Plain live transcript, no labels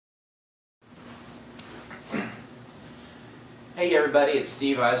Hey everybody, it's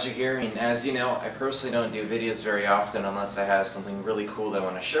Iser here, and as you know, I personally don't do videos very often unless I have something really cool that I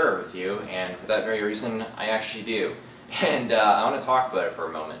want to share with you, and for that very reason, I actually do. And I want to talk about it for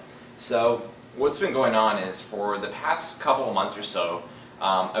a moment. So, what's been going on is, for the past couple of months or so,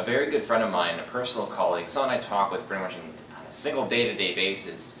 a very good friend of mine, a personal colleague, someone I talk with pretty much on a single day-to-day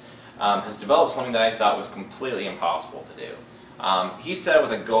basis, has developed something that I thought was completely impossible to do. He set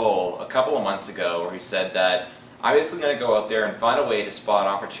with a goal a couple of months ago where he said that I'm basically going to go out there and find a way to spot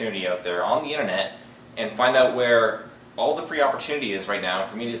opportunity out there on the internet and find out where all the free opportunity is right now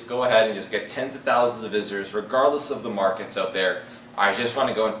for me to just go ahead and just get tens of thousands of visitors regardless of the markets out there. I just want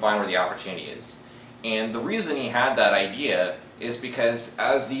to go and find where the opportunity is. And the reason he had that idea is because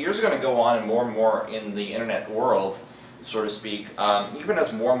as the years are going to go on and more in the internet world, so to speak, even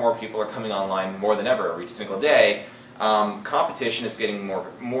as more people are coming online more than ever every single day, competition is getting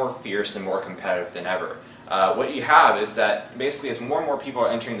more fierce and more competitive than ever. What you have is that basically as more people are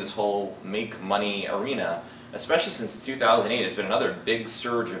entering this whole make money arena, especially since 2008, there's been another big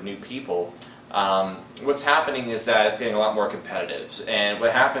surge of new people. What's happening is that it's getting a lot more competitive. And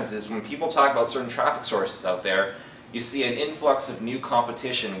what happens is when people talk about certain traffic sources out there, you see an influx of new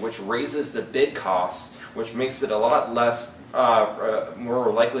competition which raises the bid costs, which makes it a lot less, more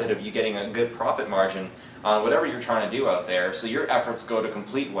likelihood of you getting a good profit margin on whatever you're trying to do out there. So your efforts go to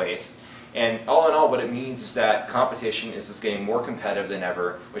complete waste. And all in all, what it means is that competition is just getting more competitive than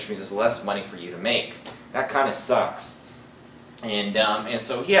ever, which means there's less money for you to make. That kind of sucks. And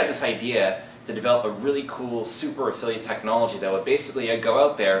so he had this idea to develop a really cool super affiliate technology that would basically go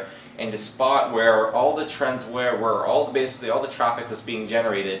out there and to spot where all the trends were, where basically all the traffic was being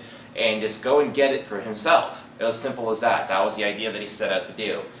generated, and just go and get it for himself. It was simple as that. That was the idea that he set out to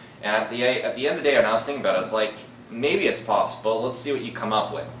do. And at the end of the day, when I was thinking about it, I was like, maybe it's possible. Let's see what you come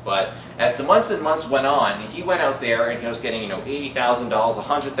up with. But as the months and months went on, he went out there and he was getting, $80,000,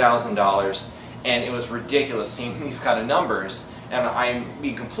 $100,000, and it was ridiculous seeing these kind of numbers. And I'm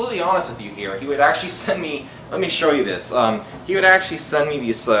being completely honest with you here. He would actually send me. Let me show you this. He would actually send me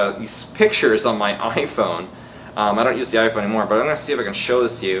these pictures on my iPhone. I don't use the iPhone anymore, but I'm going to see if I can show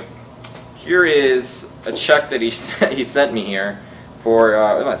this to you. Here is a check that he sent me here. For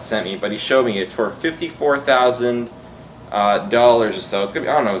not sent me, but he showed me it for $54,000 or so. It's gonna be,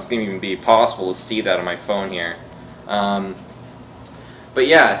 I don't know, it's gonna even be possible to see that on my phone here. But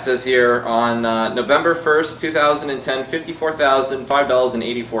yeah, it says here on November 1st, 2010,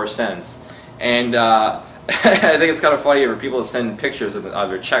 $54,005.84, and I think it's kind of funny for people to send pictures of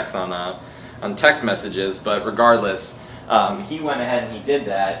their checks on text messages. But regardless, he went ahead and he did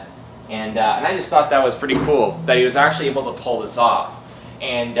that. And I just thought that was pretty cool, that he was actually able to pull this off.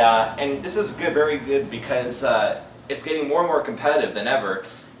 And this is good, very good, because it's getting more and more competitive than ever.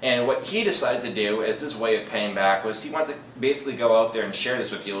 And what he decided to do as his way of paying back was he wanted to basically go out there and share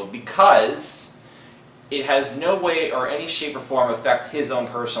this with people, because it has no way or any shape or form affect his own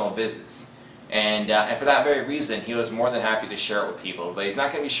personal business. And for that very reason, he was more than happy to share it with people. But he's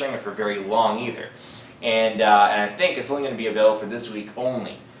not going to be sharing it for very long either. And I think it's only going to be available for this week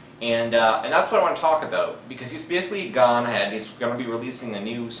only. And that's what I want to talk about, because he's basically gone ahead, he's going to be releasing a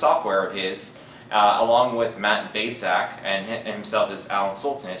new software of his, along with Matt Basak, and himself is Alan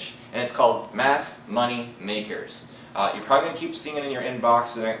Soltanich, and it's called Mass Money Makers. You're probably going to keep seeing it in your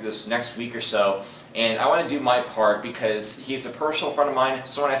inbox this next week or so, and I want to do my part because he's a personal friend of mine,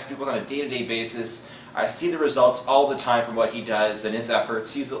 someone I speak with on a day-to-day basis. I see the results all the time from what he does and his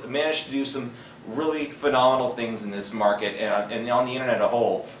efforts. He's managed to do some really phenomenal things in this market and on the internet as a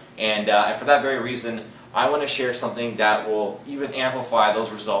whole. And for that very reason, I want to share something that will even amplify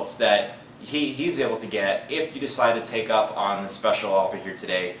those results that he's able to get if you decide to take up on the special offer here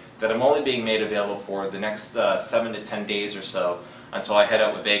today that I'm only being made available for the next 7 to 10 days or so until I head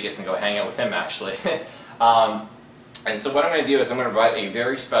out to Vegas and go hang out with him, actually. And so what I'm going to do is I'm going to provide a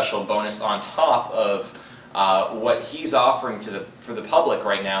very special bonus on top of what he's offering for the public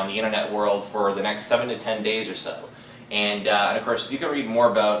right now in the internet world for the next 7 to 10 days or so. And of course, you can read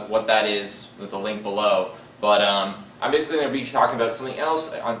more about what that is with the link below. But I'm basically going to be talking about something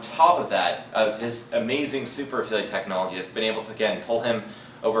else on top of that, of his amazing super affiliate technology that's been able to, again, pull him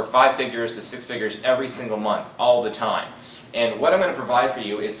over 5 figures to 6 figures every single month, all the time. And what I'm going to provide for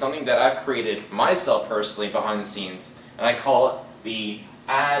you is something that I've created myself personally behind the scenes, and I call it the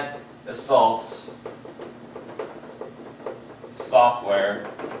Ad Assault software.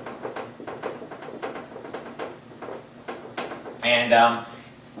 And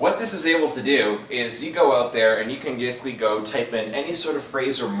what this is able to do is you go out there and you can basically go type in any sort of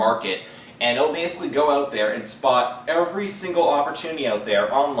phrase or market, and it'll basically go out there and spot every single opportunity out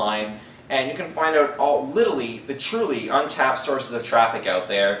there online and you can find out literally the truly untapped sources of traffic out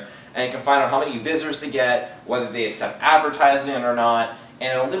there, and you can find out how many visitors they get, whether they accept advertising or not,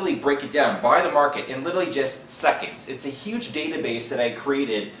 and it'll literally break it down by the market in literally just seconds. It's a huge database that I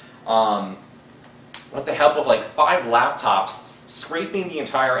created with the help of like 5 laptops, scraping the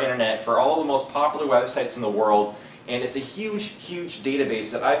entire internet for all the most popular websites in the world. And it's a huge, huge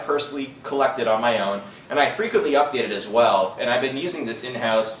database that I've personally collected on my own, and I frequently update it as well. And I've been using this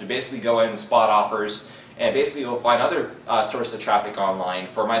in-house to basically go in and spot offers and basically go find other sources of traffic online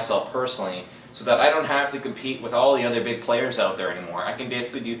for myself personally, so that I don't have to compete with all the other big players out there anymore. I can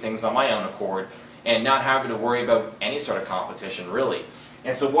basically do things on my own accord and not having to worry about any sort of competition, really.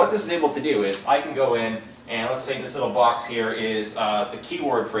 And so what this is able to do is I can go in, and let's say this little box here is the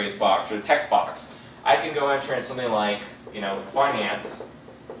keyword phrase box, or the text box. I can go enter in something like, finance,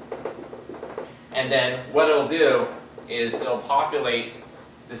 and then what it'll do is it'll populate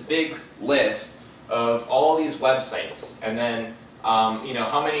this big list of all these websites, and then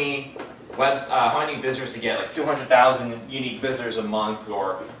how many visitors to get, like 200,000 unique visitors a month,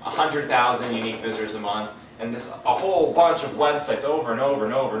 or 100,000 unique visitors a month, and a whole bunch of websites over and over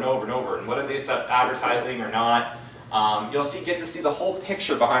and over and over and over, and whether they accept advertising or not. You'll get to see the whole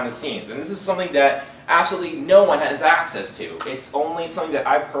picture behind the scenes, and this is something that absolutely no one has access to. It's only something that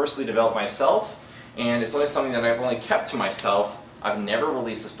I've personally developed myself, and it's only something that I've only kept to myself. I've never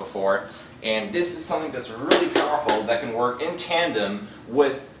released this before, and this is something that's really powerful that can work in tandem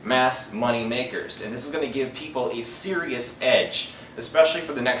with mass money makers, and this is going to give people a serious edge, especially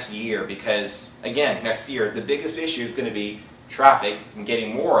for the next year, because again, next year the biggest issue is going to be traffic and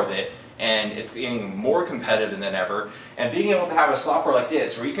getting more of it. And it's getting more competitive than ever. And being able to have a software like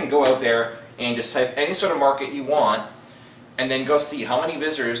this, where you can go out there and just type any sort of market you want, and then go see how many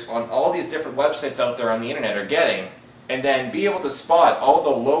visitors on all these different websites out there on the internet are getting, and then be able to spot all the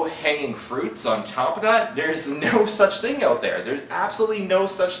low-hanging fruits on top of that. There's no such thing out there. There's absolutely no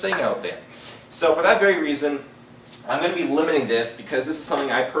such thing out there. So for that very reason, I'm going to be limiting this, because this is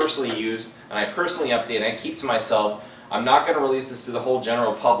something I personally use, and I personally update, and I keep to myself. I'm not going to release this to the whole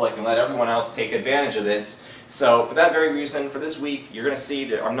general public and let everyone else take advantage of this. So for that very reason, for this week, you're going to see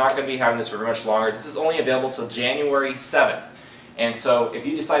that I'm not going to be having this for very much longer. This is only available till January 7th. And so if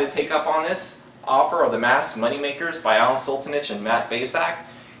you decide to take up on this offer of the Mass Moneymakers by Alan Sultanich and Matt Basak,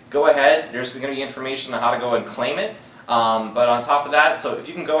 go ahead. There's going to be information on how to go and claim it. But on top of that, so if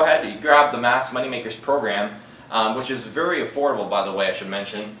you can go ahead and grab the Mass Moneymakers program, which is very affordable, by the way, I should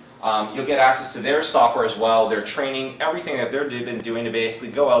mention. You'll get access to their software as well, their training, everything that they've been doing to basically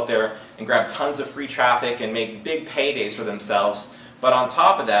go out there and grab tons of free traffic and make big paydays for themselves. But on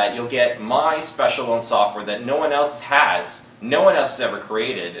top of that, you'll get my special loan software that no one else has, no one else has ever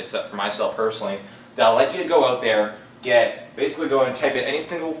created, except for myself personally, that'll let you go out there, basically go and type in any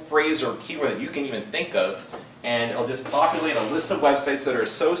single phrase or keyword that you can even think of, and it'll just populate a list of websites that are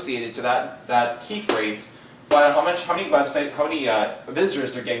associated to that key phrase. But how many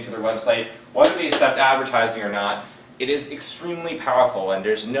visitors they're getting to their website, whether they accept advertising or not. It is extremely powerful, and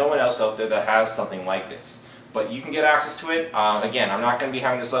there's no one else out there that has something like this. But you can get access to it. Again, I'm not going to be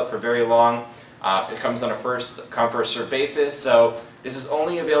having this up for very long. It comes on a first come, first served basis, so this is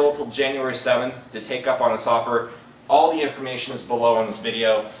only available till January 7th to take up on this offer. All the information is below in this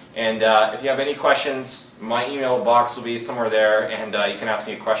video, and if you have any questions, my email box will be somewhere there, and you can ask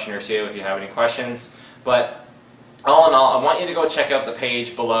me a question or two if you have any questions. But all in all, I want you to go check out the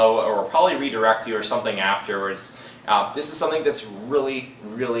page below, or probably redirect you or something afterwards. This is something that's really,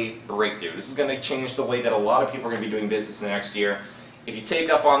 really breakthrough. This is going to change the way that a lot of people are going to be doing business in the next year. If you take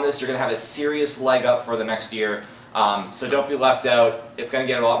up on this, you're going to have a serious leg up for the next year. So don't be left out. It's going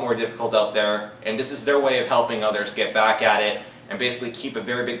to get a lot more difficult out there, and this is their way of helping others get back at it and basically keep a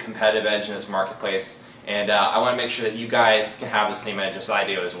very big competitive edge in this marketplace. And I want to make sure that you guys can have the same edge as I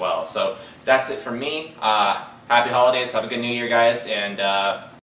do as well. So that's it from me. Happy holidays, have a good New Year, guys, and